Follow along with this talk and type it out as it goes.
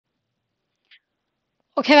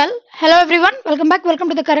Okay, well, hello everyone. Welcome back. Welcome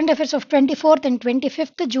to the current affairs of 24th and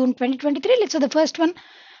 25th June 2023. Let's do the first one.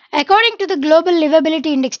 According to the Global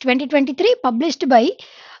Livability Index 2023, published by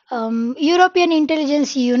European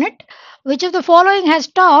Intelligence Unit, which of the following has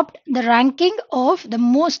topped the ranking of the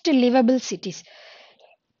most livable cities?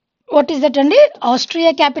 What is that? And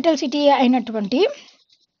Austria capital city అయినటువంటి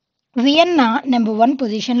Vienna number 1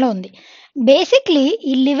 పొజిషన్లో ఉంది. Basically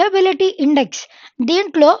ఈ liveability index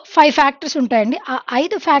దీంట్లో 5 factors ఉంటాయండి. ఆ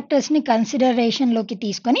 5 ఫ్యాక్టర్స్ని కన్సిడరేషన్లోకి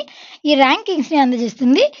తీసుకొని ఈ ర్యాంకింగ్స్ని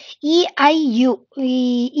అందజేస్తుంది ఈఐయు. ఈ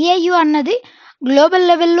ఈఐయు అన్నది గ్లోబల్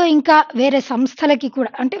లెవెల్లో ఇంకా వేరే సంస్థలకి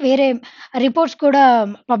కూడా అంటే వేరే రిపోర్ట్స్ కూడా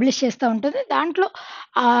పబ్లిష్ చేస్తూ ఉంటుంది. దాంట్లో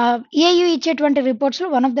ఈఐయు ఇచ్చేటువంటి రిపోర్ట్స్లో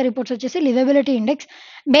వన్ ఆఫ్ ద రిపోర్ట్స్ వచ్చేసి లివబిలిటీ ఇండెక్స్.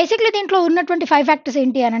 బేసిక్లీ దీంట్లో ఉన్నటువంటి 5 ఫ్యాక్టర్స్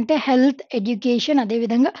ఏంటి అని అంటే హెల్త్, ఎడ్యుకేషన్,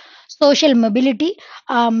 అదేవిధంగా సోషల్ మొబిలిటీ,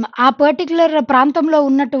 ఆ పర్టికులర్ ప్రాంతంలో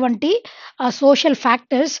ఉన్నటువంటి సోషల్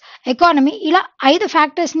ఫ్యాక్టర్స్, ఎకానమీ, ఇలా 5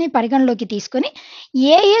 ఫ్యాక్టర్స్ని పరిగణలోకి తీసుకొని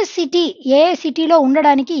ఏ సిటీలో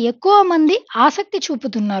ఉండడానికి ఎక్కువ మంది ఆసక్తి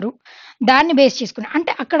చూపుతున్నారు దాన్ని బేస్ చేసుకుని,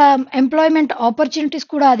 అంటే అక్కడ ఎంప్లాయ్మెంట్ ఆపర్చునిటీస్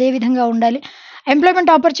కూడా అదే విధంగా ఉండాలి.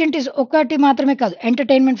 ఎంప్లాయ్మెంట్ ఆపర్చునిటీస్ ఒకటి మాత్రమే కాదు,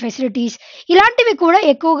 ఎంటర్టైన్మెంట్ ఫెసిలిటీస్ ఇలాంటివి కూడా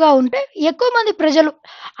ఎక్కువగా ఉంటే ఎక్కువ మంది ప్రజలు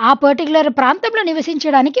ఆ పర్టికులర్ ప్రాంతంలో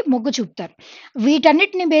నివసించడానికి మొగ్గు చూపుతారు.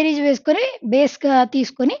 వీటన్నిటిని బేస్గా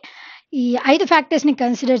తీసుకొని ఈ 5 ఫ్యాక్టర్స్ని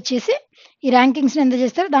కన్సిడర్ చేసి ఈ ర్యాంకింగ్స్ని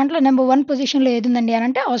అందజేస్తారు. దాంట్లో నెంబర్ 1 పొజిషన్లో ఏది ఉందండి అని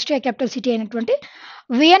అంటే ఆస్ట్రియా క్యాపిటల్ సిటీ అయినటువంటి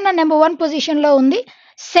వియన్నా నెంబర్ 1 పొజిషన్లో ఉంది.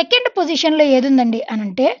 సెకండ్ పొజిషన్లో ఏది ఉందండి అని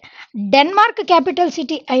అంటే డెన్మార్క్ క్యాపిటల్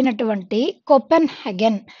సిటీ అయినటువంటి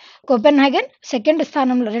కోపెన్హెగన్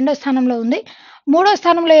రెండో స్థానంలో ఉంది. మూడో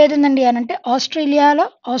స్థానంలో ఏది ఉందండి అని అంటే Australia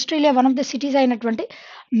one of the cities అయినటువంటి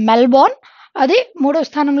మెల్బోర్న్, అది మూడో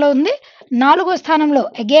స్థానంలో ఉంది. నాలుగో స్థానంలో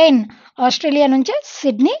అగైన్ ఆస్ట్రేలియా నుంచి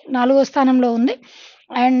సిడ్నీ 4వ స్థానంలో ఉంది.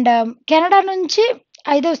 అండ్ కెనడా నుంచి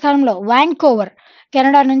 5వ స్థానంలో Vancouver,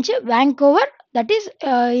 that is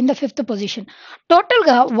in the 5th position.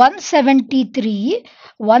 టోటల్గా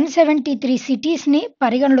 173 సిటీస్ని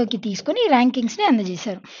పరిగణలోకి తీసుకొని ర్యాంకింగ్స్ని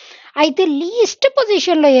అందజేశారు. అయితే లీస్ట్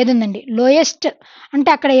పొజిషన్లో ఏది ఉందండి, లోయెస్ట్ అంటే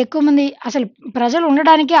అక్కడ ఎక్కువ మంది అసలు ప్రజలు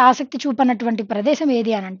ఉండడానికి ఆసక్తి చూపనటువంటి ప్రదేశం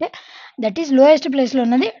ఏది అని అంటే దట్ ఈస్ లోయెస్ట్ ప్లేస్లో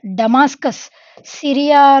ఉన్నది డమాస్కస్.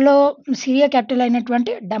 సిరియా క్యాపిటల్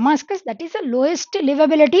అయినటువంటి Damascus, that is the lowest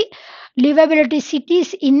liveability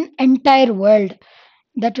cities in entire world.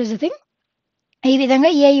 That is the thing. ఈ విధంగా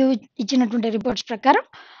ఏయు ఇచ్చినటువంటి రిపోర్ట్స్ ప్రకారం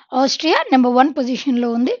ఆస్ట్రియా నెంబర్ 1 పొజిషన్లో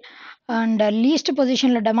ఉంది అండ్ లీస్ట్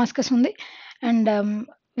పొజిషన్లో డమాస్కస్ ఉంది. And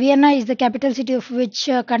Vienna is the capital city of which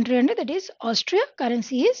country అంటే that is Austria,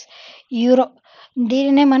 currency is euro.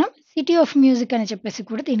 దీనినే మనం సిటీ ఆఫ్ మ్యూజిక్ అని చెప్పేసి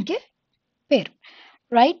కూడా దీనికి పేరు.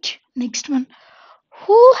 Right, next one.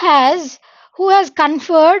 Who has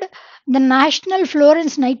conferred the National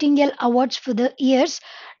Florence Nightingale Awards for the years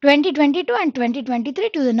 2022 and 2023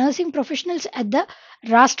 to the nursing professionals at the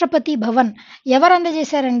Rashtrapati Bhavan. ఎవరు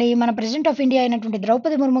అందజేశారండి? మన ప్రెసిడెంట్ ఆఫ్ ఇండియా అయినటువంటి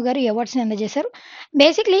ద్రౌపది ముర్ము గారు ఈ అవార్డ్స్ని అందజేశారు.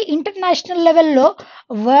 బేసిక్లీ ఇంటర్నేషనల్ లెవెల్లో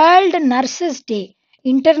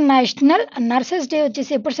ఇంటర్నేషనల్ నర్సెస్ డే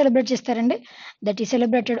వచ్చేసి ఎప్పుడు సెలబ్రేట్ చేస్తారండి? That is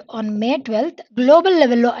celebrated on May 12th. Global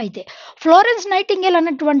లెవెల్లో అయితే ఫ్లోరెన్స్ నైటింగేల్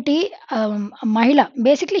అన్నటువంటి మహిళ,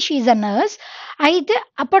 బేసిక్లీ షీఈ్ అ నర్స్. అయితే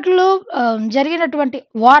అప్పట్లో జరిగినటువంటి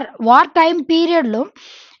వార్ టైం పీరియడ్లో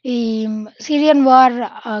ఈ సిరియన్ వార్,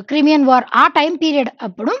 క్రిమియన్ వార్, ఆ టైం పీరియడ్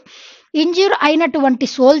అప్పుడు ఇంజ్యూర్ అయినటువంటి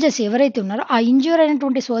సోల్జర్స్ ఎవరైతే ఉన్నారో ఆ ఇంజ్యూర్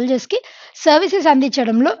అయినటువంటి సోల్జర్స్కి సర్వీసెస్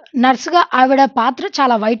అందించడంలో నర్స్గా ఆవిడ పాత్ర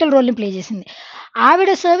చాలా వైటల్ రోల్ని ప్లే చేసింది.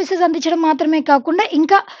 ఆవిడ సర్వీసెస్ అందించడం మాత్రమే కాకుండా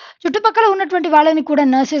ఇంకా చుట్టుపక్కల ఉన్నటువంటి వాళ్ళని కూడా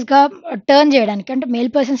నర్సెస్గా టర్న్ చేయడానికి, అంటే మేల్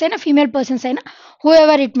పర్సన్స్ అయినా ఫీమేల్ పర్సన్స్ అయినా who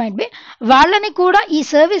ever it might be, వాళ్ళని కూడా ఈ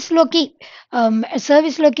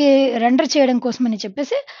సర్వీస్లోకి రెండర్ చేయడం కోసమని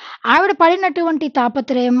చెప్పేసి ఆవిడ పడినటువంటి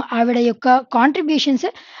తాపత్రయం, ఆవిడ యొక్క కాంట్రిబ్యూషన్స్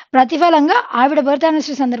ప్రతిఫలంగా ఆవిడ బర్త్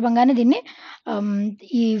యానివర్సరీ సందర్భంగానే దీన్ని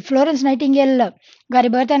ఈ ఫ్లోరెన్స్ నైటింగేల్ గారి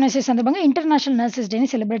బర్త్ యానివర్సరీ సందర్భంగా ఇంటర్నేషనల్ నర్సెస్ డేని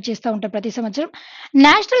సెలబ్రేట్ చేస్తూ ఉంటారు ప్రతి సంవత్సరం.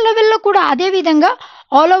 నేషనల్ లెవెల్లో కూడా అదే విధంగా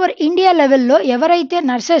ఆల్ ఓవర్ ఇండియా లెవెల్లో ఎవరైతే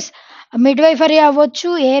నర్సెస్, మిడ్వైఫరీ అవ్వచ్చు,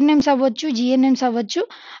 ఏఎన్ఎంస్ అవ్వచ్చు, జిఎన్ఎంస్ అవ్వచ్చు,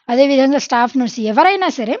 అదేవిధంగా స్టాఫ్ నర్స్ ఎవరైనా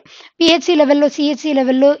సరే, పిహెచ్సి లెవెల్లో, సిహెచ్సి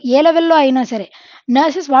లెవెల్లో, ఏ లెవెల్లో అయినా సరే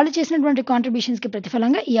నర్సెస్ వాళ్ళు చేసినటువంటి కాంట్రిబ్యూషన్స్కి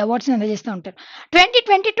ప్రతిఫలంగా ఈ అవార్డ్స్ని అందజేస్తూ ఉంటారు.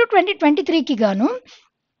 2022-2023కి గాను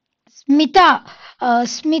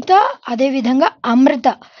స్మిత అదేవిధంగా అమృత,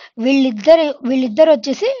 వీళ్ళిద్దరు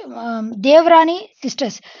వచ్చేసి దేవరాణి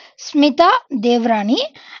సిస్టర్స్. స్మిత దేవరాణి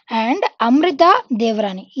అండ్ అమృత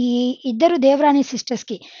దేవరాని, ఈ ఇద్దరు దేవరాని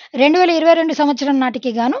సిస్టర్స్కి 2022 సంవత్సరం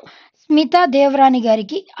నాటికి గాను స్మిత దేవరాని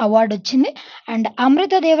గారికి అవార్డు వచ్చింది. అండ్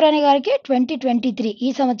అమృత దేవరాని గారికి 2023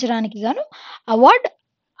 ఈ సంవత్సరానికి గాను అవార్డు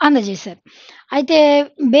అందజేశారు. అయితే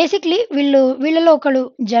బేసిక్‌లీ వీళ్ళలో ఒకళ్ళు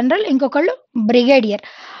జనరల్, ఇంకొకళ్ళు బ్రిగేడియర్.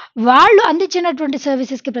 వాళ్ళు అందించినటువంటి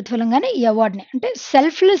సర్వీసెస్‌కి ప్రతిఫలంగానే ఈ అవార్డ్‌ని, అంటే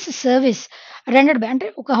సెల్ఫ్‌లెస్ సర్వీస్ రెండెడ్ బై, అంటే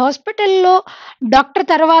ఒక హాస్పిటల్‌లో డాక్టర్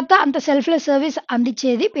తర్వాత అంత సెల్ఫ్‌లెస్ సర్వీస్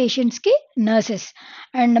అందించేది పేషెంట్స్‌కి నర్సెస్,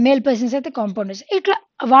 అండ్ మేల్ పర్సన్స్ అయితే కాంపౌండర్స్. ఇట్లా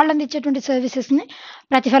వాళ్ళు అందించేటువంటి సర్వీసెస్‌ని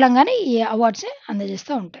ప్రతిఫలంగానే ఈ అవార్డ్స్‌ని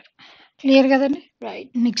అందజేస్తా ఉంటారు. క్లియర్ కదండీ!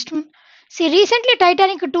 Right. Next one. See, recently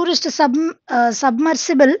Titanic tourist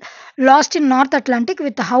submersible lost in North Atlantic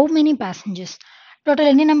with how many passengers? Total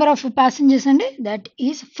any number of passengers అండి? That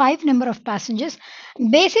is 5 number of passengers.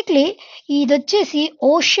 Basically ఇది వచ్చేసి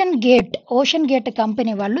ఓషన్ గేట్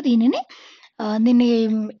కంపెనీ వాళ్ళు దీనిని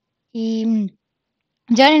ఈ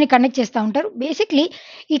జర్నీని conduct చేస్తూ ఉంటారు. Basically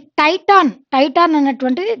ఈ టైటాన్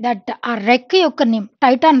అన్నటువంటిది, దట్ ఆ రెక్ యొక్క నేమ్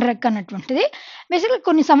టైటాన్ రెక్ అన్నటువంటిది బేసిక్లీ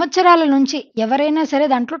కొన్ని సంవత్సరాల నుంచి ఎవరైనా సరే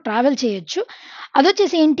దాంట్లో ట్రావెల్ చేయొచ్చు.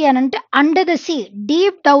 అదొచ్చేసి ఏంటి అని అంటే under the see,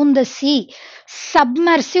 deep down the see,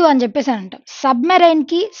 సబ్మర్సివ్ అని చెప్పేసి అని అంటాం.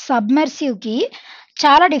 సబ్మెరైన్కి సబ్మర్సివ్కి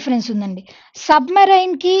చాలా డిఫరెన్స్ ఉందండి.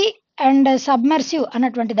 సబ్మెరైన్కి అండ్ సబ్మర్సివ్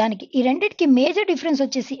అన్నటువంటి దానికి, ఈ రెండింటికి మేజర్ డిఫరెన్స్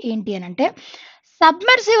వచ్చేసి ఏంటి అని అంటే,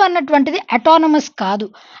 సబ్మర్సివ్ అన్నటువంటిది అటానమస్ కాదు.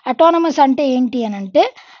 అటానమస్ అంటే ఏంటి అని అంటే,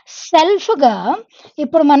 సెల్ఫ్గా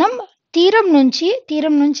ఇప్పుడు మనం తీరం నుంచి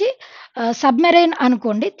సబ్మెరైన్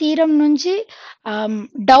అనుకోండి, తీరం నుంచి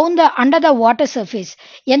అండర్ ద వాటర్ సర్ఫేస్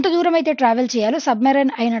ఎంత దూరం అయితే ట్రావెల్ చేయాలో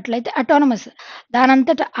సబ్మెరైన్ అయినట్లయితే అటానమస్,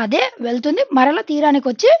 దానంతట అదే వెళ్తుంది, మరలా తీరానికి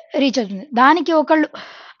వచ్చి రీచ్ అవుతుంది. దానికి ఒకళ్ళు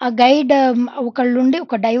గైడ్, ఒకళ్ళుండి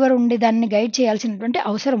ఒక డైవర్ ఉండి దాన్ని గైడ్ చేయాల్సినటువంటి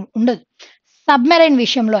అవసరం ఉండదు సబ్మెరైన్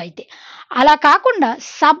విషయంలో అయితే. అలా కాకుండా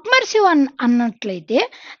సబ్మర్సివ్ అన్నట్లయితే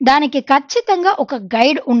దానికి ఖచ్చితంగా ఒక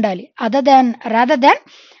గైడ్ ఉండాలి. రాదర్ దాన్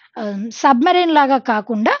సబ్మెరైన్ లాగా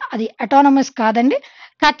కాకుండా అది అటానమస్ కాదండి,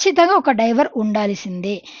 ఖచ్చితంగా ఒక డైవర్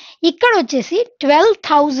ఉండాల్సిందే. ఇక్కడ వచ్చేసి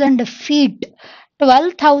 12,000 ఫీట్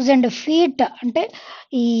 12,000 ఫీట్ అంటే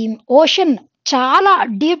ఈ ఓషన్ చాలా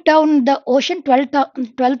deep down the ocean,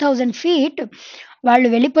 12,000 feet వాళ్ళు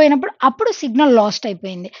వెళ్ళిపోయినప్పుడు అప్పుడు సిగ్నల్ లాస్ట్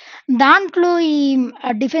అయిపోయింది. దాంట్లో ఈ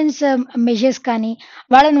డిఫెన్స్ మెజర్స్ కానీ,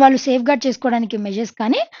 వాళ్ళని వాళ్ళు సేఫ్ గార్డ్ చేసుకోవడానికి మెజర్స్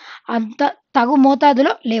కానీ అంత తగు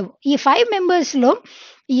మోతాదులో లేవు. ఈ 5 మెంబర్స్‌లో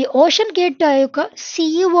ఈ ఓషన్ గేట్ యొక్క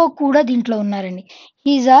సీఈఓ కూడా దీంట్లో ఉన్నారండి.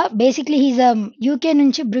 బేసిక్‌లీ యూకే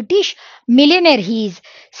నుంచి బ్రిటిష్ మిలియనేర్.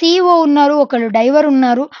 సీఈఓ ఉన్నారు, ఒకళ్ళు డైవర్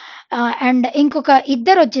ఉన్నారు, అండ్ ఇంకొక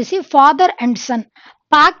ఇద్దరొచ్చేసి father and sun.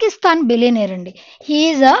 Pakistan billionaire అండి.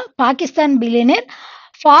 పాకిస్తాన్ బిలియనేర్.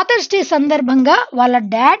 ఫాదర్స్ డే సందర్భంగా వాళ్ళ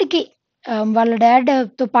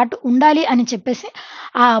డాడ్‌తో పాటు ఉండాలి అని చెప్పేసి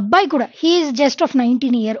ఆ అబ్బాయి కూడా జస్ట్ ఆఫ్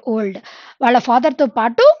 19 ఇయర్ ఓల్డ్. వాళ్ళ ఫాదర్‌తో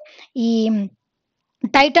పాటు ఈ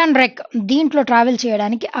టైటాన్ రెక్ దీంట్లో ట్రావెల్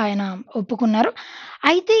చేయడానికి ఆయన ఒప్పుకున్నారు.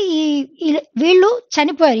 అయితే వీళ్ళు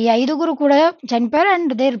చనిపోయారు. ఈ 5గురు కూడా చనిపోయారు,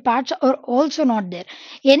 and there parts are also not there.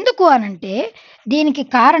 ఎందుకు అనంటే దీనికి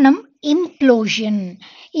కారణం ఇంప్లోజన్.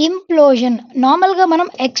 నార్మల్‌గా మనం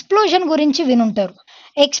ఎక్స్‌ప్లోజన్ గురించి వినుంటారు.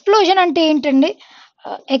 ఎక్స్‌ప్లోజన్ అంటే ఏంటండి?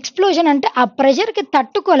 ఎక్స్‌ప్లోజన్ అంటే ఆ ప్రెషర్‌కి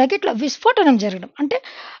తట్టుకోలేక ఇట్లా విస్ఫోటనం జరగడం. అంటే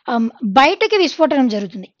బయటకి విస్ఫోటనం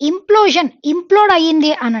జరుగుతుంది. ఇంప్లోడ్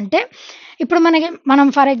అయ్యింది అనంటే, ఇప్పుడు మనం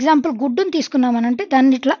ఫర్ ఎగ్జాంపుల్ గుడ్డుని తీసుకున్నామనంటే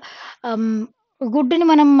దాన్ని ఇట్లా గుడ్డుని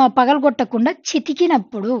మనం పగలగొట్టకుండా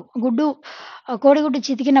చితికినప్పుడు, కోడిగుడ్డు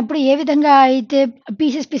చితికినప్పుడు ఏ విధంగా అయితే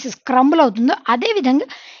పీసెస్ క్రంబుల్ అవుతుందో, అదే విధంగా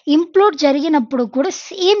ఇంప్లోడ్ జరిగినప్పుడు కూడా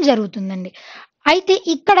సేమ్ జరుగుతుందండి. అయితే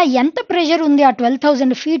ఇక్కడ ఎంత ప్రెషర్ ఉంది ఆ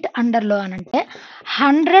 12,000 ఫీట్ అండర్‌లో అనంటే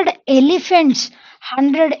 100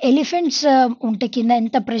 ఎలిఫెంట్స్ ఉంటే కింద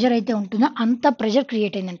ఎంత ప్రెషర్ అయితే ఉంటుందో అంత ప్రెషర్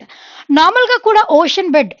క్రియేట్ అయిందంట. నార్మల్‌గా కూడా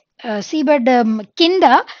ఓషన్ బెడ్, సీ బెడ్ కింద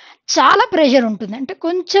చాలా ప్రెషర్ ఉంటుంది. అంటే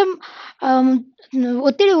కొంచెం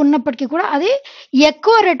ఒత్తిడి ఉన్నప్పటికీ కూడా అది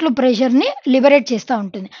ఎక్కువ రెట్లు ప్రెషర్‌ని లిబరేట్ చేస్తా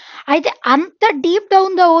ఉంటుంది. అయితే అంత డీప్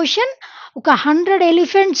డౌన్ ద ఓషన్ ఒక 100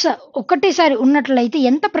 ఎలిఫెంట్స్ ఒకటేసారి ఉన్నట్లయితే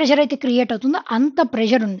ఎంత ప్రెషర్ అయితే క్రియేట్ అవుతుందో అంత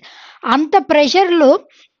ప్రెషర్ ఉంది. అంత ప్రెషర్‌లో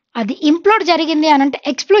అది ఇంప్లోడ్ జరిగింది అనంటే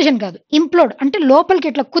ఎక్స్‌ప్లోజన్ కాదు. ఇంప్లోడ్ అంటే లోపలికి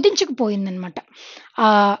ఇట్లా కుదించుకుపోయిందనమాట.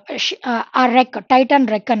 ఆ టైటాన్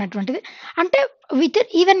రెక్ అన్నటువంటిది. అంటే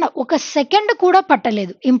ఈవెన్ ఒక సెకండ్ కూడా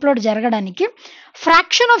పట్టలేదు ఇంప్లోడ్ జరగడానికి.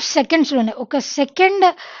 ఫ్రాక్షన్ ఆఫ్ సెకండ్స్‌లోనే, ఒక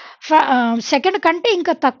సెకండ్ కంటే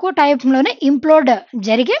ఇంకా తక్కువ టైంలోనే ఇంప్లోడ్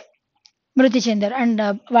జరిగి మృతి చెందారు. అండ్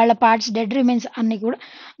వాళ్ళ పార్ట్స్, డెడ్ రిమైన్స్ అన్నీ కూడా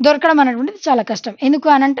దొరకడం అనేటువంటిది చాలా కష్టం. ఎందుకు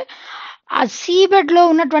అనంటే ఆ సీ బెడ్‌లో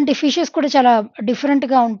ఉన్నటువంటి ఫిషెస్ కూడా చాలా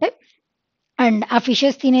డిఫరెంట్‌గా ఉంటాయి. అండ్ ఆ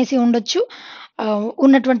ఫిషెస్ తినేసి ఉండొచ్చు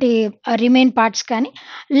ఉన్నటువంటి రిమైన్ పార్ట్స్ కానీ,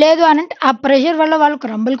 లేదు అనంటే ఆ ప్రెషర్ వల్ల వాళ్ళు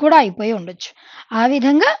క్రంబుల్ కూడా అయిపోయి ఉండొచ్చు. ఆ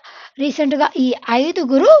విధంగా రీసెంట్‌గా ఈ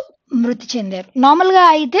 5గురు మృతి చెందారు. నార్మల్‌గా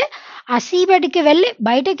అయితే ఆ సీ బెడ్‌కి వెళ్ళి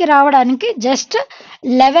బయటకి రావడానికి జస్ట్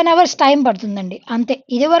 11 అవర్స్ టైం పడుతుందండి అంతే.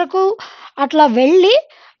 ఇదివరకు అట్లా వెళ్ళి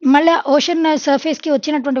మళ్ళీ ఓషన్ సర్ఫేస్‌కి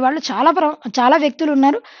వచ్చినటువంటి వాళ్ళు చాలా వ్యక్తులు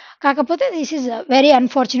ఉన్నారు. కాకపోతే this is very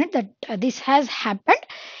unfortunate that this has happened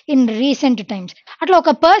in recent times. అట్లా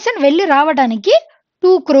ఒక పర్సన్ వెళ్లి రావడానికి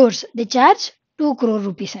 2 crores the charge 2 crore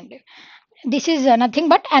rupees అండి. This is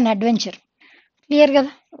nothing but an adventure. Clear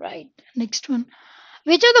కదా? Right. Next one.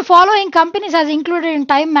 Which of the following companies has included in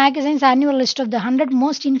Time magazine's annual list of the 100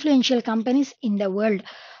 most influential companies in the world?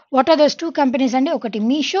 What are those two companies అండి? ఒకటి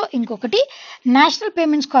మీషో, ఇంకొకటి national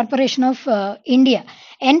payments corporation of India.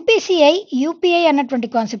 NPCI UPI అన్నటువంటి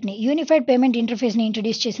కాన్సెప్ట్ని, unified payment ఇంటర్ఫేస్ని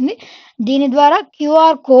introduce చేసింది. దీని ద్వారా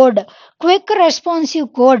QR code, quick responsive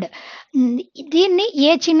code, దీన్ని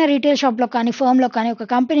ఏ చిన్న రీటైల్ షాప్లో కానీ, ఫర్మ్లో కానీ, ఒక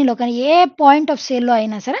కంపెనీలో కానీ, ఏ పాయింట్ ఆఫ్ సేల్లో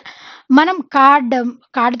అయినా సరే మనం కార్డ్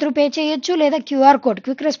త్రూ పే చేయొచ్చు, లేదా QR code,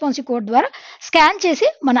 quick responsive code ద్వారా స్కాన్ చేసి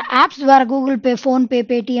మన యాప్స్ ద్వారా గూగుల్ పే, ఫోన్పే,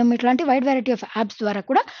 పేటిఎం ఇట్లాంటి వైడ్ వెరైటీ ఆఫ్ యాప్స్ ద్వారా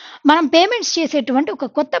కూడా మనం పేమెంట్స్ చేసేటువంటి ఒక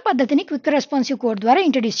కొత్త పద్ధతిని క్విక్ రెస్పాన్సివ్ కోడ్ ద్వారా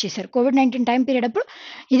ఇంట్రడ్యూస్ చేశారు. కోవిడ్-19 టైం పీరియడ్ అప్పుడు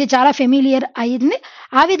ఇది చాలా ఫెమిలియర్ అయింది.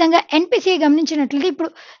 ఆ విధంగా ఎన్పిసిఐ గమనించినట్లయితే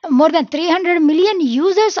ఇప్పుడు more than 300 million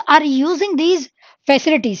users are using these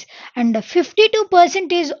facilities and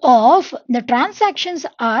 52% of the transactions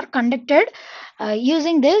are conducted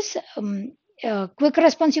using this quick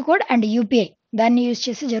responsive code and UPI దాన్ని యూజ్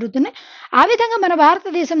చేసి జరుగుతున్నాయి. ఆ విధంగా మన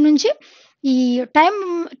భారతదేశం నుంచి ఈ టైమ్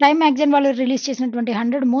మ్యాగజైన్ వాళ్ళు రిలీజ్ చేసినటువంటి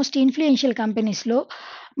 100 మోస్ట్ ఇన్ఫ్లుయెన్షియల్ కంపెనీస్లో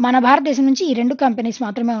మన భారతదేశం నుంచి ఈ 2 కంపెనీస్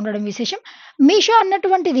మాత్రమే ఉండడం విశేషం. మీషో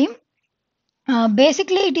అన్నటువంటిది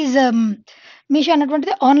బేసిక్లీ ఇట్ ఈస్ మీషో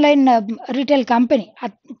అన్నటువంటిది ఆన్లైన్ రీటైల్ కంపెనీ.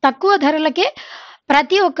 తక్కువ ధరలకే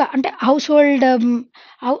ప్రతి ఒక్క అంటే హౌస్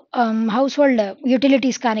హోల్డ్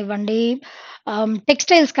యుటిలిటీస్ కానివ్వండి,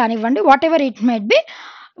 టెక్స్టైల్స్ కానివ్వండి, what ever it might be,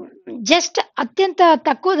 just అత్యంత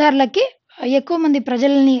తక్కువ ధరలకి ఎక్కువ మంది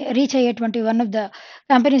ప్రజల్ని రీచ్ అయ్యేటువంటి వన్ ఆఫ్ ద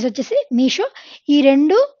కంపెనీస్ వచ్చేసి మీషో. ఈ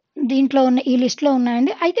 2 దీంట్లో ఉన్న ఈ లిస్ట్లో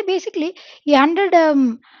ఉన్నాయండి. అయితే బేసిక్లీ ఈ 100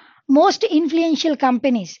 మోస్ట్ ఇన్ఫ్లుయెన్షియల్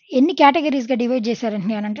కంపెనీస్ ఎన్ని కేటగిరీస్గా డివైడ్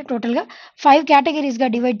చేశారండి అని అంటే టోటల్గా 5 కేటగిరీస్గా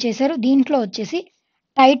డివైడ్ చేశారు. దీంట్లో వచ్చేసి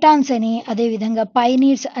టైటాన్స్ అని, అదేవిధంగా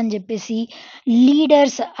పైనీర్స్ అని చెప్పేసి,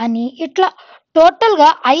 లీడర్స్ అని, ఇట్లా టోటల్గా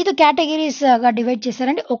 5 కేటగిరీస్గా డివైడ్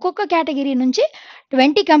చేశారండి. ఒక్కొక్క కేటగిరీ నుంచి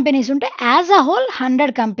 20 కంపెనీస్ ఉంటే as a whole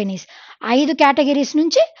 100 companies. 5 categories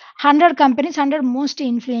నుంచి 100 కంపెనీస్, 100 మోస్ట్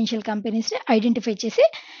ఇన్ఫ్లుయెన్షియల్ కంపెనీస్ని ఐడెంటిఫై చేసి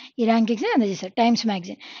ఈ ర్యాంకింగ్స్ని అందజేశారు times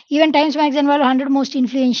magazine. Even times magazine వాళ్ళు 100 మోస్ట్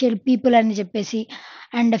ఇన్ఫ్లుయెన్షియల్ పీపుల్ అని చెప్పేసి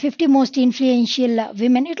అండ్ 50 మోస్ట్ ఇన్ఫ్లుయెన్షియల్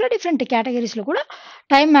విమెన్, ఇట్లా డిఫరెంట్ కేటగిరీస్లో కూడా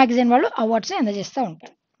టైమ్ మ్యాగజైన్ వాళ్ళు అవార్డ్స్ని అందజేస్తూ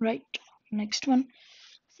ఉంటారు. Right. Next one.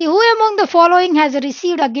 See, who among the following has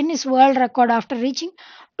received a Guinness World Record after reaching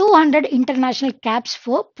 200 international caps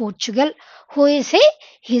for Portugal? Who is he?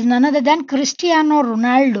 He is none other than Cristiano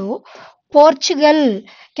Ronaldo. Portugal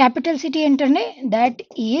capital city enterne, that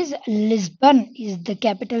is Lisbon is the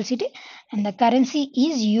capital city and the currency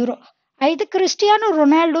is euro. Aithe Cristiano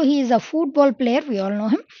Ronaldo, he is a football player, we all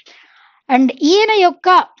know him. And ఈయన యొక్క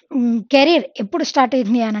career ఎప్పుడు start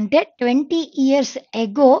అయింది అని అంటే 20 years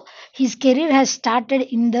ago his career has started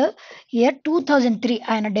in the year 2003.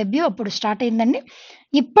 ఆయన debut అప్పుడు start అయిందండి.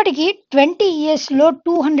 ఇప్పటికీ 20 yearsలో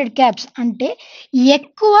 200 క్యాప్స్ అంటే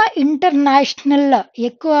ఎక్కువ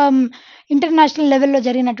ఇంటర్నేషనల్ లెవెల్లో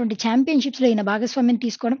జరిగినటువంటి ఛాంపియన్షిప్స్లో ఈయన భాగస్వామ్యం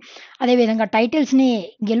తీసుకోవడం, అదేవిధంగా టైటిల్స్ని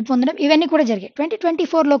గెలుపొందడం, ఇవన్నీ కూడా జరిగాయి.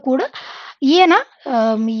 2024లో కూడా ఈయన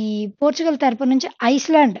ఈ పోర్చుగల్ తరపు నుంచి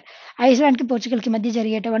ఐస్లాండ్కి పోర్చుగల్కి మధ్య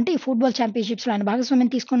జరిగేటువంటి ఫుట్బాల్ ఛాంపియన్షిప్స్లో ఆయన భాగస్వామ్యం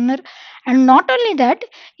తీసుకున్నారు. And not only that,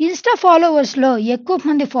 Insta ఫాలోవర్స్లో ఎక్కువ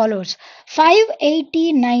మంది followers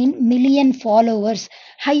 589 million followers,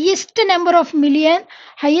 highest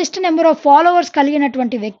number of followers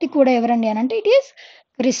కలిగినటువంటి వ్యక్తి కూడా ఎవరండి అని అంటే ఇట్ ఈస్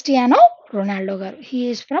క్రిస్టియానో రొనాల్డో గారు. He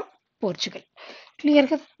is from Portugal. Clear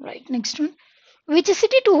కదా? Right. Next one. Which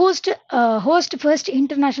city to host first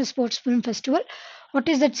international sports film festival? What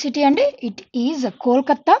is that city? And it is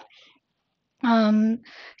Kolkata.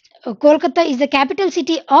 Kolkata is the capital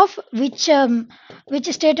city of which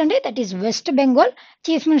state? And that is West Bengal.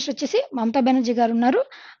 Chief Minister వచ్చేసి మమతా బెనర్జీ గారు ఉన్నారు.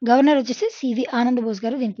 Governor వచ్చేసి CV Anand Bose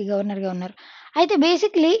గారు దీనికి గవర్నర్గా ఉన్నారు. అయితే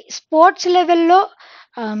basically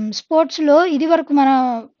స్పోర్ట్స్లో ఇది వరకు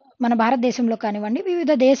మన భారతదేశంలో కానివ్వండి,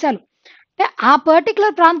 వివిధ దేశాలు ఆ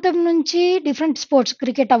పర్టికులర్ ప్రాంతం నుంచి డిఫరెంట్ స్పోర్ట్స్,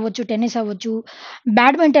 క్రికెట్ అవ్వచ్చు, టెన్నిస్ అవ్వచ్చు,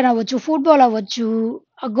 బ్యాడ్మింటన్ అవ్వచ్చు, ఫుట్బాల్ అవ్వచ్చు,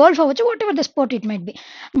 గోల్ఫ్ అవ్వచ్చు, what ever the sport it might be,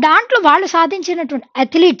 దాంట్లో వాళ్ళు సాధించినటువంటి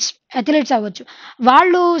అథ్లీట్స్ అవ్వచ్చు,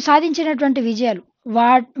 వాళ్ళు సాధించినటువంటి విజయాలు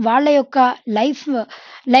వాళ్ళ యొక్క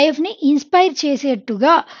లైఫ్ని ఇన్స్పైర్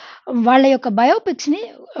చేసేట్టుగా వాళ్ళ యొక్క బయోపిక్స్ని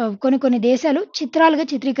కొన్ని దేశాలు చిత్రాలుగా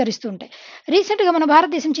చిత్రీకరిస్తూ ఉంటాయి. రీసెంట్గా మన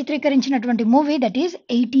భారతదేశం చిత్రీకరించినటువంటి మూవీ దట్ ఈస్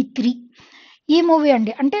 83. ఈ మూవీ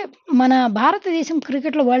అండి అంటే మన భారతదేశం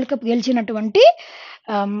క్రికెట్లో వరల్డ్ కప్ గెలిచినటువంటి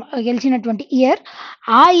గెలిచినటువంటి ఇయర్.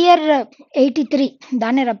 ఆ ఇయర్ 83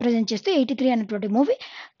 దాన్ని రిప్రజెంట్ చేస్తూ 83 అనేటువంటి మూవీ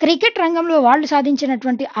క్రికెట్ రంగంలో వాళ్ళు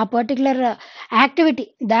సాధించినటువంటి ఆ పర్టికులర్ యాక్టివిటీ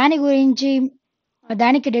దాని గురించి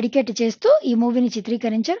దానికి డెడికేట్ చేస్తూ ఈ మూవీని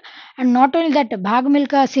చిత్రీకరించారు. And not only that Bagh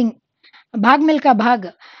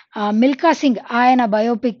Milkha Singh ఆయన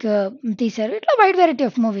బయోపిక్ తీశారు. ఇట్లా వైడ్ వెరైటీ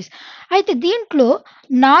ఆఫ్ మూవీస్. అయితే దీంట్లో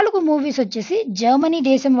 4 మూవీస్ వచ్చేసి జర్మనీ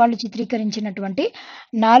దేశం వాళ్ళు చిత్రీకరించినటువంటి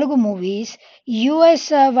 4 మూవీస్, యుఎస్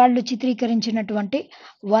వాళ్ళు చిత్రీకరించినటువంటి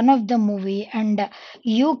one of the movie, and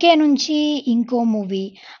UK నుంచి ఇంకో మూవీ,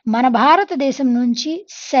 మన భారతదేశం నుంచి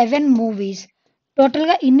 7 మూవీస్.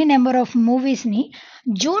 టోటల్‌గా ఇన్ని నంబర్ ఆఫ్ మూవీస్‌ని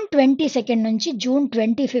జూన్ 22 నుంచి జూన్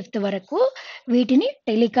 25 వరకు వీటిని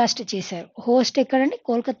టెలికాస్ట్ చేశారు. హోస్ట్ ఎక్కడండి?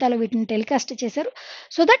 కోల్కతాలో వీటిని టెలికాస్ట్ చేశారు.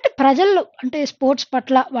 సో దట్ ప్రజల్లో అంటే స్పోర్ట్స్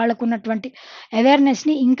పట్ల వాళ్ళకున్నటువంటి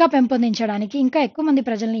అవేర్‌నెస్‌ని ఇంకా పెంపొందించడానికి, ఇంకా ఎక్కువ మంది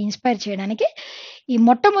ప్రజల్ని ఇన్‌స్పైర్ చేయడానికి ఈ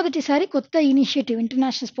మొట్టమొదటిసారి కొత్త initiative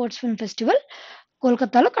international sports film festival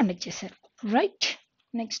కోల్కతాలో కండక్ట్ చేశారు. Right.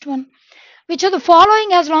 Next one. Which of the following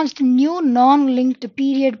has launched new non-linked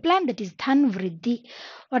period plan, that is Dhan Vriddhi?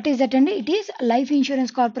 What is that అండి? It is life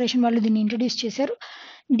insurance corporation వాళ్ళు దీన్ని introduce చేశారు.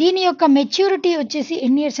 దీని యొక్క maturity వచ్చేసి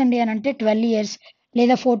ఎన్ని ఇయర్స్ అండి అని అంటే 12 ఇయర్స్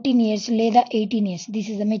లేదా 14 ఇయర్స్ లేదా 18 years.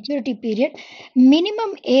 This is the maturity period.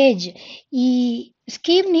 Minimum age ఈ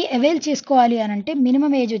స్కీమ్ని అవైల్ చేసుకోవాలి అని అంటే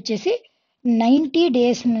మినిమం ఏజ్ వచ్చేసి 90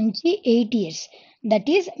 డేస్ నుంచి 8 years. That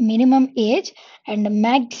is minimum age. And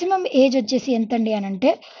maximum age వచ్చేసి ఎంతండి అని అంటే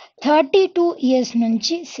 32 ఇయర్స్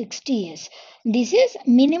నుంచి 60 years. This is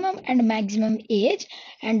minimum and maximum age,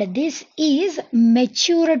 and this is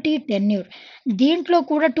maturity tenure. దీంట్లో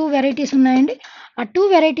కూడా 2 వెరైటీస్ ఉన్నాయండి. ఆ 2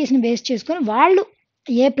 వెరైటీస్ని బేస్ చేసుకొని వాళ్ళు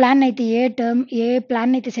ఏ ప్లాన్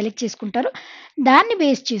అయితే సెలెక్ట్ చేసుకుంటారో దాన్ని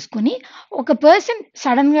బేస్ చేసుకొని ఒక పర్సన్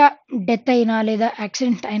సడన్గా డెత్ అయినా లేదా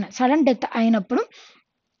యాక్సిడెంట్ అయినా, సడన్ డెత్ అయినప్పుడు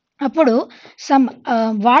అప్పుడు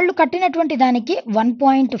వాళ్ళు కట్టినటువంటి దానికి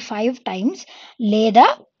 1.5 టైమ్స్ లేదా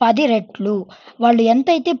 10 రెట్లు వాళ్ళు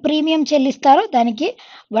ఎంతైతే ప్రీమియం చెల్లిస్తారో దానికి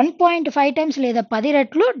 1.5 టైమ్స్ లేదా 10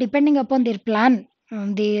 రెట్లు depending upon there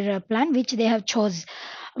plan which they have chose.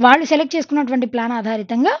 వాళ్ళు సెలెక్ట్ చేసుకున్నటువంటి ప్లాన్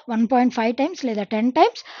ఆధారితంగా 1.5 టైమ్స్ లేదా 10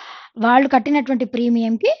 టైమ్స్ వాళ్ళు కట్టినటువంటి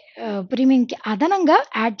ప్రీమియంకి అదనంగా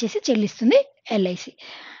యాడ్ చేసి చెల్లిస్తుంది LIC.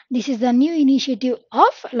 This is the new initiative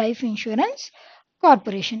of life insurance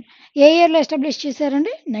corporation. ఏ ఇయర్లో ఎస్టాబ్లిష్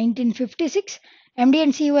చేశారండి? 1956. ఎండి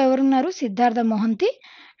అండ్ సిఇఓ ఎవరున్నారు? సిద్ధార్థ మోహంతి.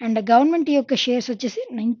 అండ్ గవర్నమెంట్ యొక్క షేర్స్ వచ్చేసి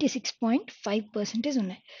 96.5%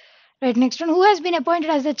 ఉన్నాయి. Right. Next one. Who has been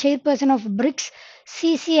appointed as the chairperson of bricks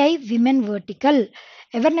CCI women vertical?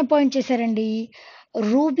 ఎవరిని appoint చేశారండి?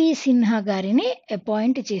 Ruby Sinha గారిని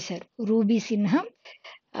appoint చేశారు. రూబీ సిన్హా,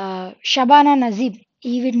 షబానా నజీబ్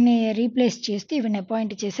ఈవిడ్ని రీప్లేస్ చేస్తూ ఈవిడ్ని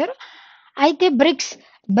అపాయింట్ చేశారు. అయితే bricks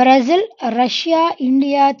Brazil, Russia,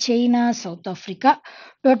 India, China, south Africa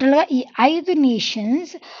టోటల్గా ఈ 5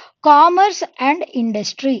 నేషన్స్ కామర్స్ అండ్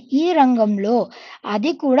ఇండస్ట్రీ ఈ రంగంలో,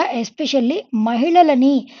 అది కూడా ఎస్పెషల్లీ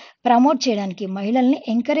మహిళలని ప్రమోట్ చేయడానికి, మహిళల్ని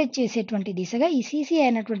ఎంకరేజ్ చేసేటువంటి దిశగా ఈ సిసిఐ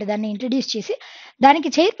అయినటువంటి దాన్ని ఇంట్రడ్యూస్ చేసి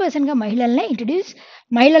దానికి చైర్పర్సన్గా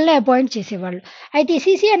మహిళల్నే అపాయింట్ చేసేవాళ్ళు. అయితే ఈ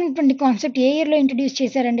సిసిఐ అనేటువంటి కాన్సెప్ట్ ఏ ఇయర్లో ఇంట్రడ్యూస్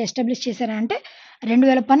చేశారండి, ఎస్టాబ్లిష్ చేశారా అంటే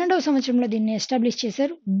 2012వ సంవత్సరంలో దీన్ని ఎస్టాబ్లిష్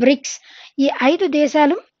చేశారు. బ్రిక్స్ ఈ 5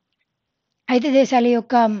 దేశాల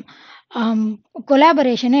యొక్క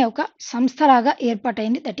కొలాబరేషనే ఒక సంస్థలాగా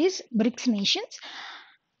ఏర్పాటైంది. That is bricks nations.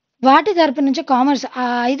 వాటి తరపు నుంచి కామర్స్, ఆ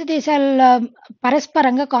 5 దేశాల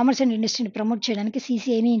పరస్పరంగా కామర్స్ అండ్ ఇండస్ట్రీని ప్రమోట్ చేయడానికి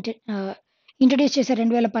సిసిఐని ఇంట్రడ్యూస్ చేశారు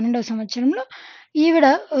 2012వ సంవత్సరంలో. ఈవిడ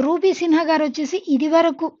రూబీ సిన్హా గారు వచ్చేసి ఇది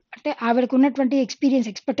వరకు అంటే ఆవిడకు ఉన్నటువంటి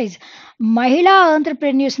ఎక్స్పర్టైజ్ మహిళా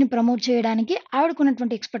ఆంటర్‌ప్రెన్యూర్స్‌ని ప్రమోట్ చేయడానికి ఆవిడకు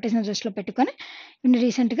ఉన్నటువంటి ఎక్స్పర్టైజ్‌ని దృష్టిలో పెట్టుకొని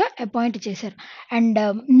రీసెంట్‌గా అపాయింట్ చేశారు. అండ్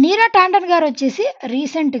నీరా టాండన్ గారు వచ్చేసి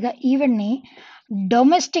రీసెంట్‌గా ఈవిడ్ని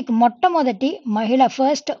మొట్టమొదటి మహిళ,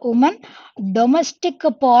 first women domestic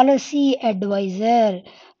policy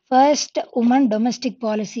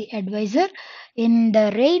advisor in the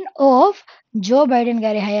rain of Joe Biden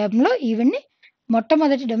గారి హయాంలో ఈవిడ్ని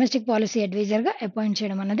మొట్టమొదటి డొమెస్టిక్ పాలసీ అడ్వైజర్గా అపాయింట్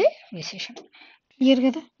చేయడం అన్నది విశేషం. క్లియర్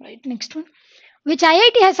కదా? Right. Next one. Which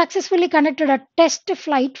IIT has successfully conducted a test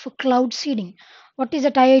flight for cloud seeding? What is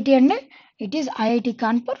that IIT అండి? It is IIT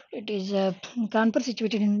Kanpur. It is Kanpur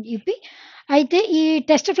situated in UP. అయితే ఈ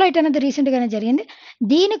టెస్ట్ ఫ్లైట్ అనేది రీసెంట్గానే జరిగింది.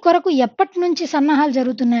 దీని కొరకు ఎప్పటి నుంచి సన్నాహాలు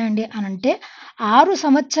జరుగుతున్నాయండి అని అంటే 6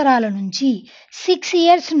 సంవత్సరాల నుంచి 6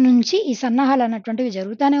 ఇయర్స్ నుంచి ఈ సన్నాహాలు అన్నటువంటివి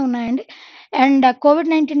జరుగుతూనే ఉన్నాయండి. అండ్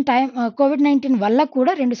కోవిడ్-19 వల్ల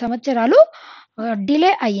కూడా 2 సంవత్సరాలు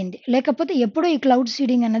డిలే అయ్యింది. లేకపోతే ఎప్పుడో ఈ క్లౌడ్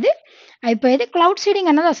సీడింగ్ అన్నది అయిపోయేది. క్లౌడ్ సీడింగ్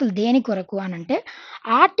అన్నది అసలు దేని కొరకు అని అంటే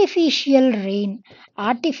ఆర్టిఫిషియల్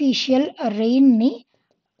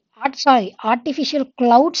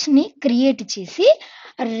క్లౌడ్స్‌ని క్రియేట్ చేసి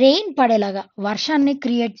రెయిన్ పడేలాగా వర్షాన్ని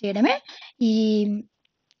క్రియేట్ చేయడమే ఈ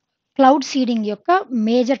క్లౌడ్ సీడింగ్ యొక్క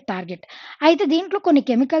మేజర్ టార్గెట్. అయితే దీంట్లో కొన్ని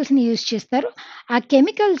కెమికల్స్‌ని యూజ్ చేస్తారు. ఆ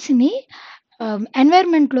కెమికల్స్‌ని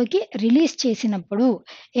ఎన్వైర్న్‌మెంట్‌లోకి రిలీజ్ చేసినప్పుడు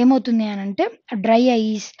ఏమవుతుంది అనంటే డ్రై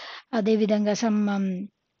ఐస్, అదేవిధంగా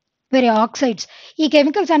వేరే ఆక్సైడ్స్, ఈ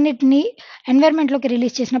కెమికల్స్ అన్నిటిని ఎన్వైర్న్‌మెంట్‌లోకి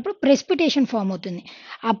రిలీజ్ చేసినప్పుడు ప్రెసిపిటేషన్ ఫార్మ్ అవుతుంది.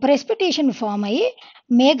 ఆ ప్రెసిపిటేషన్ ఫార్మ్ అయ్యి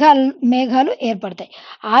మేఘాలు ఏర్పడతాయి.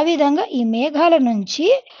 ఆ విధంగా ఈ మేఘాల నుంచి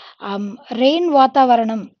ఆహ్, రెయిన్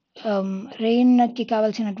వాతావరణం ఆహ్, రెయిన్‌కి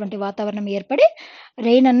కావాల్సినటువంటి వాతావరణం ఏర్పడి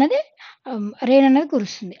రెయిన్ అన్నది రెయిన్ అన్నది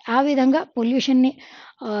కురుస్తుంది. ఆ విధంగా పొల్యూషన్‌ని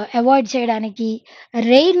అవాయిడ్ చేయడానికి,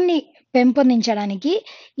 రెయిన్‌ని పెంపొందించడానికి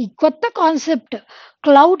ఈ కొత్త కాన్సెప్ట్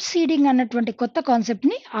క్లౌడ్ సీడింగ్ అన్నటువంటి కొత్త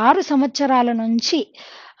కాన్సెప్ట్‌ని 6 సంవత్సరాల నుంచి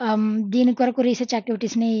దీని కొరకు రీసెర్చ్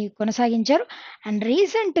యాక్టివిటీస్‌ని కొనసాగించారు. అండ్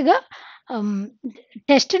రీసెంట్‌గా ఆహ్,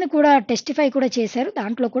 టెస్టిఫై కూడా చేశారు.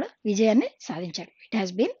 దాంట్లో కూడా విజయాన్ని సాధించారు. It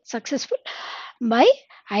has been successful by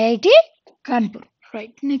IIT Kanpur.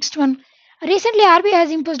 Right. Next one. Recently, RBI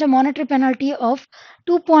has imposed a monetary penalty of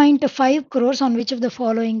 2.5 crores on which of the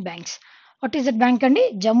following banks? What is that bank అండి?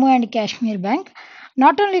 Jammu and Kashmir bank.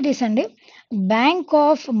 Not only this అండి, bank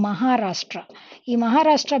of Maharashtra. ఈ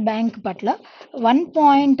Maharashtra bank పట్ల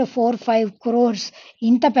 1.45 crores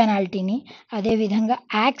ఇంత పెనాల్టీని, అదేవిధంగా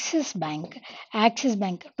axis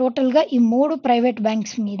bank టోటల్గా ఈ 3 private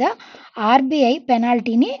banks మీద RBI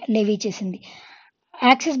పెనాల్టీని levy చేసింది.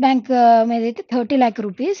 యాక్సిస్ బ్యాంక్ మీద అయితే 30 lakh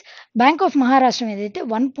rupees, bank of Maharashtra మీద అయితే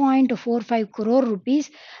 1.45 crore రూపీస్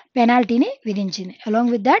పెనాల్టీని విధించింది.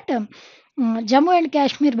 Along with that Jammu and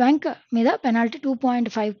Kashmir bank మీద పెనాల్టీ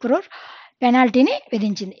 2.5 crore పెనాల్టీని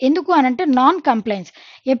విధించింది. ఎందుకు అనంటే నాన్ కంప్లైన్స్.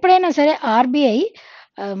 ఎప్పుడైనా సరే ఆర్బీఐ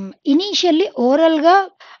ఇనీషియల్లీ ఓరల్గా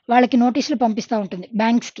వాళ్ళకి నోటీసులు పంపిస్తూ ఉంటుంది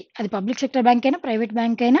బ్యాంక్స్కి. అది పబ్లిక్ సెక్టర్ బ్యాంక్ అయినా, ప్రైవేట్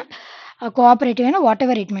బ్యాంక్ అయినా, కోఆపరేటివ్ అయినా, what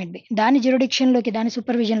ever it might be, దాని జ్యూరిడిక్షన్లోకి, దాని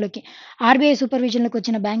సూపర్విజన్లోకి, ఆర్బీఐ సూపర్విజన్లోకి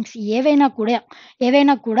వచ్చిన బ్యాంక్స్ ఏవైనా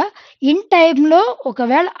కూడా ఇన్ టైంలో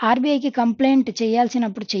ఒకవేళ ఆర్బీఐకి కంప్లైంట్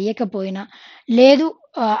చేయాల్సినప్పుడు చేయకపోయినా, లేదు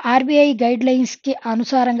ఆర్బీఐ గైడ్ లైన్స్కి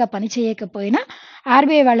అనుసారంగా పని చేయకపోయినా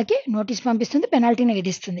ఆర్బీఐ వాళ్ళకి నోటీస్ పంపిస్తుంది, పెనాల్టీని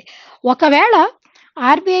విధిస్తుంది. ఒకవేళ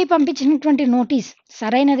ఆర్బీఐ పంపించినటువంటి నోటీస్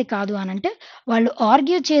సరైనది కాదు అనంటే వాళ్ళు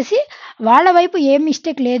ఆర్గ్యూ చేసి వాళ్ళ వైపు ఏ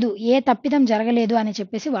మిస్టేక్ లేదు, ఏ తప్పిదం జరగలేదు అని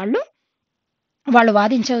చెప్పేసి వాళ్ళు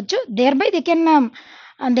వాదించవచ్చు. There by they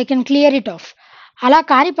can clear it of. అలా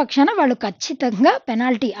కాని పక్షాన వాళ్ళు ఖచ్చితంగా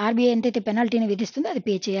ఆర్బీఐ ఎంతైతే పెనాల్టీని విధిస్తుందో అది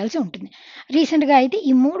పే చేయాల్సి ఉంటుంది. రీసెంట్గా అయితే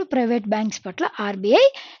ఈ 3 ప్రైవేట్ బ్యాంక్స్ పట్ల ఆర్బీఐ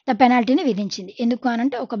పెనాల్టీని విధించింది. ఎందుకు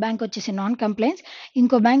అనంటే ఒక బ్యాంక్ వచ్చేసి నాన్ కంప్లైన్స్,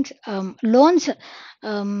 ఇంకో బ్యాంక్స్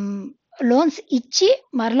లోన్స్ ఇచ్చి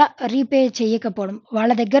మరలా రీపే చేయకపోవడం,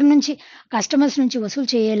 వాళ్ళ దగ్గర నుంచి కస్టమర్స్ నుంచి వసూలు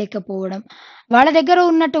చేయలేకపోవడం, వాళ్ళ దగ్గర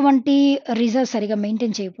ఉన్నటువంటి రిజర్వ్ సరిగా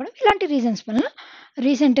మెయింటైన్ చేయకపోవడం, ఇలాంటి రీజన్స్ వలన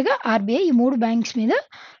రీసెంట్గా ఆర్బీఐ ఈ 3 బ్యాంక్స్ మీద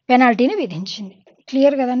పెనాల్టీని విధించింది.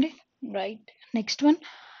 క్లియర్ కదండి? Right. Next one.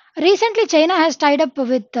 Recently, China has tied up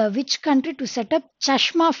with which country to set up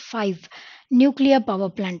Chashma 5 nuclear power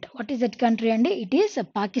plant? What is that country? And it is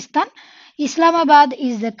Pakistan. Islamabad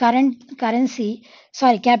is the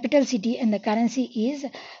capital city, and the currency is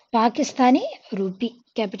Pakistani rupee,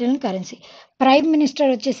 capital and currency. Prime Minister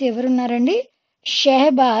వచ్చేసి ఎవరున్నారండి?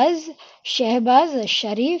 Shehbaz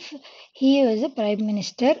Sharif. He was the prime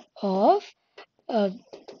minister of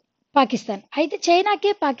Pakistan. అయితే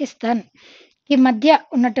చైనాకి పాకిస్తాన్ ఈ మధ్య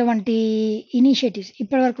ఉన్నటువంటి initiatives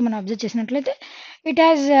ఇప్పటివరకు మనం observe చేసినట్లయితే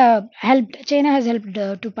China has helped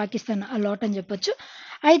to Pakistan a lot అని చెప్పొచ్చు.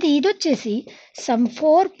 అయితే ఇది వచ్చేసి సమ్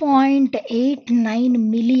 $4.89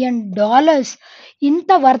 million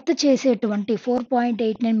ఇంత వర్త్ చేసేటువంటి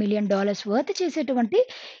 $4.89 million వర్త్ చేసేటువంటి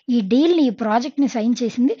ఈ డీల్ని, ఈ ప్రాజెక్ట్ని సైన్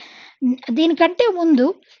చేసింది. దీనికంటే ముందు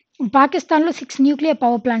పాకిస్తాన్లో 6 న్యూక్లియర్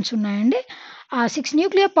పవర్ ప్లాంట్స్ ఉన్నాయండి. ఆ 6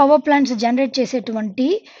 న్యూక్లియర్ పవర్ ప్లాంట్స్ జనరేట్ చేసేటువంటి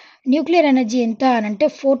న్యూక్లియర్ ఎనర్జీ ఎంత అనంటే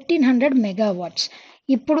 1400 మెగావాట్స్.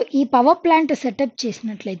 ఇప్పుడు ఈ పవర్ ప్లాంట్ సెటప్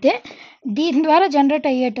చేసినట్లయితే దీని ద్వారా జనరేట్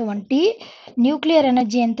అయ్యేటువంటి న్యూక్లియర్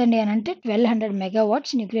ఎనర్జీ ఎంతండి అనంటే 1200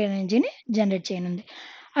 మెగావాట్స్ న్యూక్లియర్ ఎనర్జీని జనరేట్ చేయనుంది.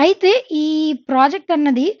 అయితే ఈ ప్రాజెక్ట్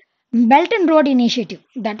అన్నది belt and road initiative.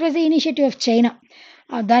 That was the initiative of China.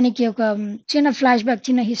 దానికి ఒక చిన్న ఫ్లాష్ బ్యాక్,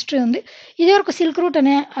 చిన్న హిస్టరీ ఉంది. ఇదివరకు సిల్క్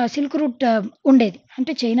రూట్ ఉండేది.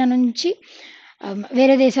 అంటే చైనా నుంచి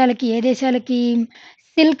వేరే దేశాలకి, ఏ దేశాలకి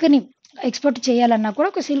సిల్క్ని ఎక్స్పోర్ట్ చేయాలన్నా కూడా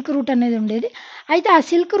ఒక సిల్క్ రూట్ అనేది ఉండేది. అయితే ఆ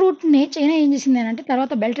సిల్క్ రూట్ని చైనా ఏం చేసింది అంటే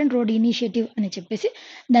తర్వాత బెల్ట్ అండ్ రోడ్ ఇనిషియేటివ్ అని చెప్పేసి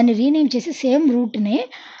దాన్ని రీనేమ్ చేసి సేమ్ రూట్ని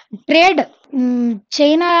ట్రేడ్,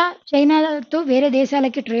 చైనాతో వేరే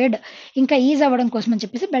దేశాలకి ట్రేడ్ ఇంకా ఈజ్ అవ్వడం కోసం అని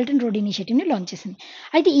చెప్పేసి బెల్ట్ అండ్ రోడ్ ఇనిషియేటివ్ని లాంచ్ చేసింది.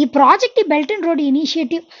 అయితే ఈ ప్రాజెక్ట్ ఈ బెల్ట్ అండ్ రోడ్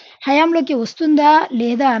ఇనిషియేటివ్ హయాంలోకి వస్తుందా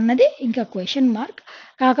లేదా అన్నది ఇంకా క్వశ్చన్ మార్క్.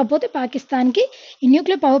 కాకపోతే పాకిస్తాన్కి ఈ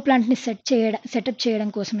న్యూక్లియర్ పవర్ ప్లాంట్ని సెటప్ చేయడం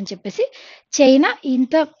కోసం అని చెప్పేసి చైనా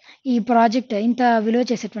ఈ ప్రాజెక్ట్ ఇంత విలువ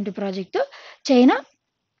చేసేటువంటి project China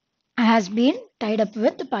has been tied up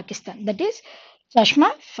with Pakistan. That is Chashma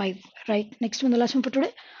 5. Right. Next one, the last one for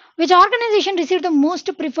today. Which organization received the most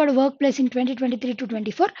preferred workplace in 2023 to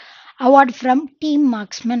 24 award from Team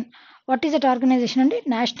Marksman? What is that organization? And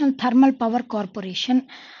National Thermal Power Corporation.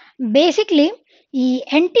 Basically, ఈ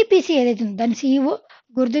NTPC ఏదైతే ఉందో దాని CEO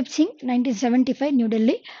Gurdeep Singh 1975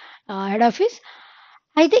 New Delhi head office.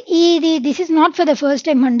 అయితే this is not for the first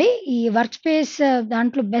time అండి. ఈ work space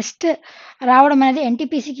దాంట్లో best రావడం అనేది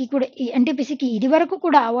ఎన్టీపీసీకి ఇది వరకు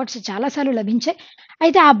కూడా అవార్డ్స్ చాలాసార్లు లభించాయి.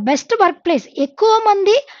 అయితే ఆ బెస్ట్ వర్క్ ప్లేస్ ఎక్కువ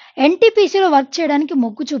మంది ఎన్టీపీసీలో వర్క్ చేయడానికి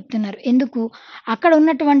మొగ్గు చూపుతున్నారు. ఎందుకు? అక్కడ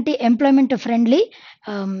ఉన్నటువంటి ఎంప్లాయ్మెంట్ ఫ్రెండ్లీ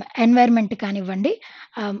ఎన్వైర్న్మెంట్ కానివ్వండి,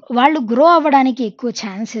 వాళ్ళు గ్రో అవ్వడానికి ఎక్కువ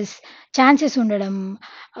ఛాన్సెస్ ఉండడం,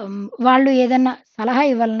 వాళ్ళు ఏదన్నా సలహా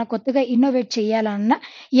ఇవ్వాలన్నా, కొత్తగా ఇన్నోవేట్ చేయాలన్నా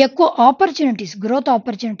ఎక్కువ గ్రోత్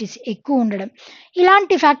ఆపర్చునిటీస్ ఎక్కువ ఉండడం,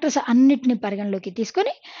 ఇలాంటి ఫ్యాక్టర్స్ అన్నిటిని పరిగణలోకి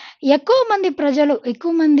తీసుకొని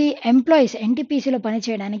ఎక్కువ మంది ఎంప్లాయీస్ ఎన్టీపీసీలో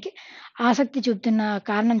పనిచేయడానికి ఆసక్తి చూపుతున్న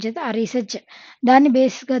కారణం చేత ఆ రీసెర్చ్ దాన్ని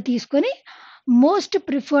బేస్గా తీసుకొని మోస్ట్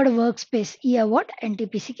ప్రిఫర్డ్ వర్క్ స్పేస్ ఈ అవార్డ్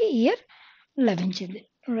ఎన్టీపీసీకి ఇయర్ లభించింది.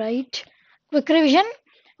 Right. Quick revision.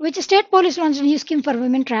 Which state police launched a new scheme for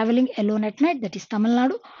women traveling alone at night? That is Tamil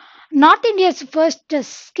Nadu. North India's first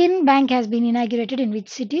skin bank has been inaugurated in which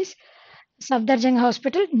cities? Safdarjung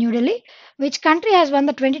Hospital, New Delhi. Which country has won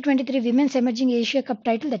the 2023 Women's Emerging Asia Cup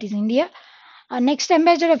title? That is India. Next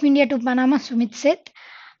ambassador of India to Panama, Sumit Seth.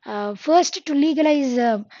 First to legalize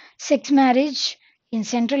sex marriage in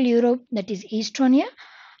Central Europe, that is Estonia.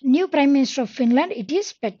 New Prime Minister of Finland, it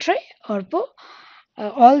is Petri Orpo.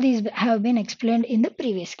 All these have been explained in the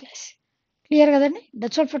previous class. Clear?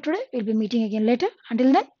 That's all for today. We'll be meeting again later. Until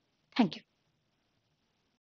then, thank you.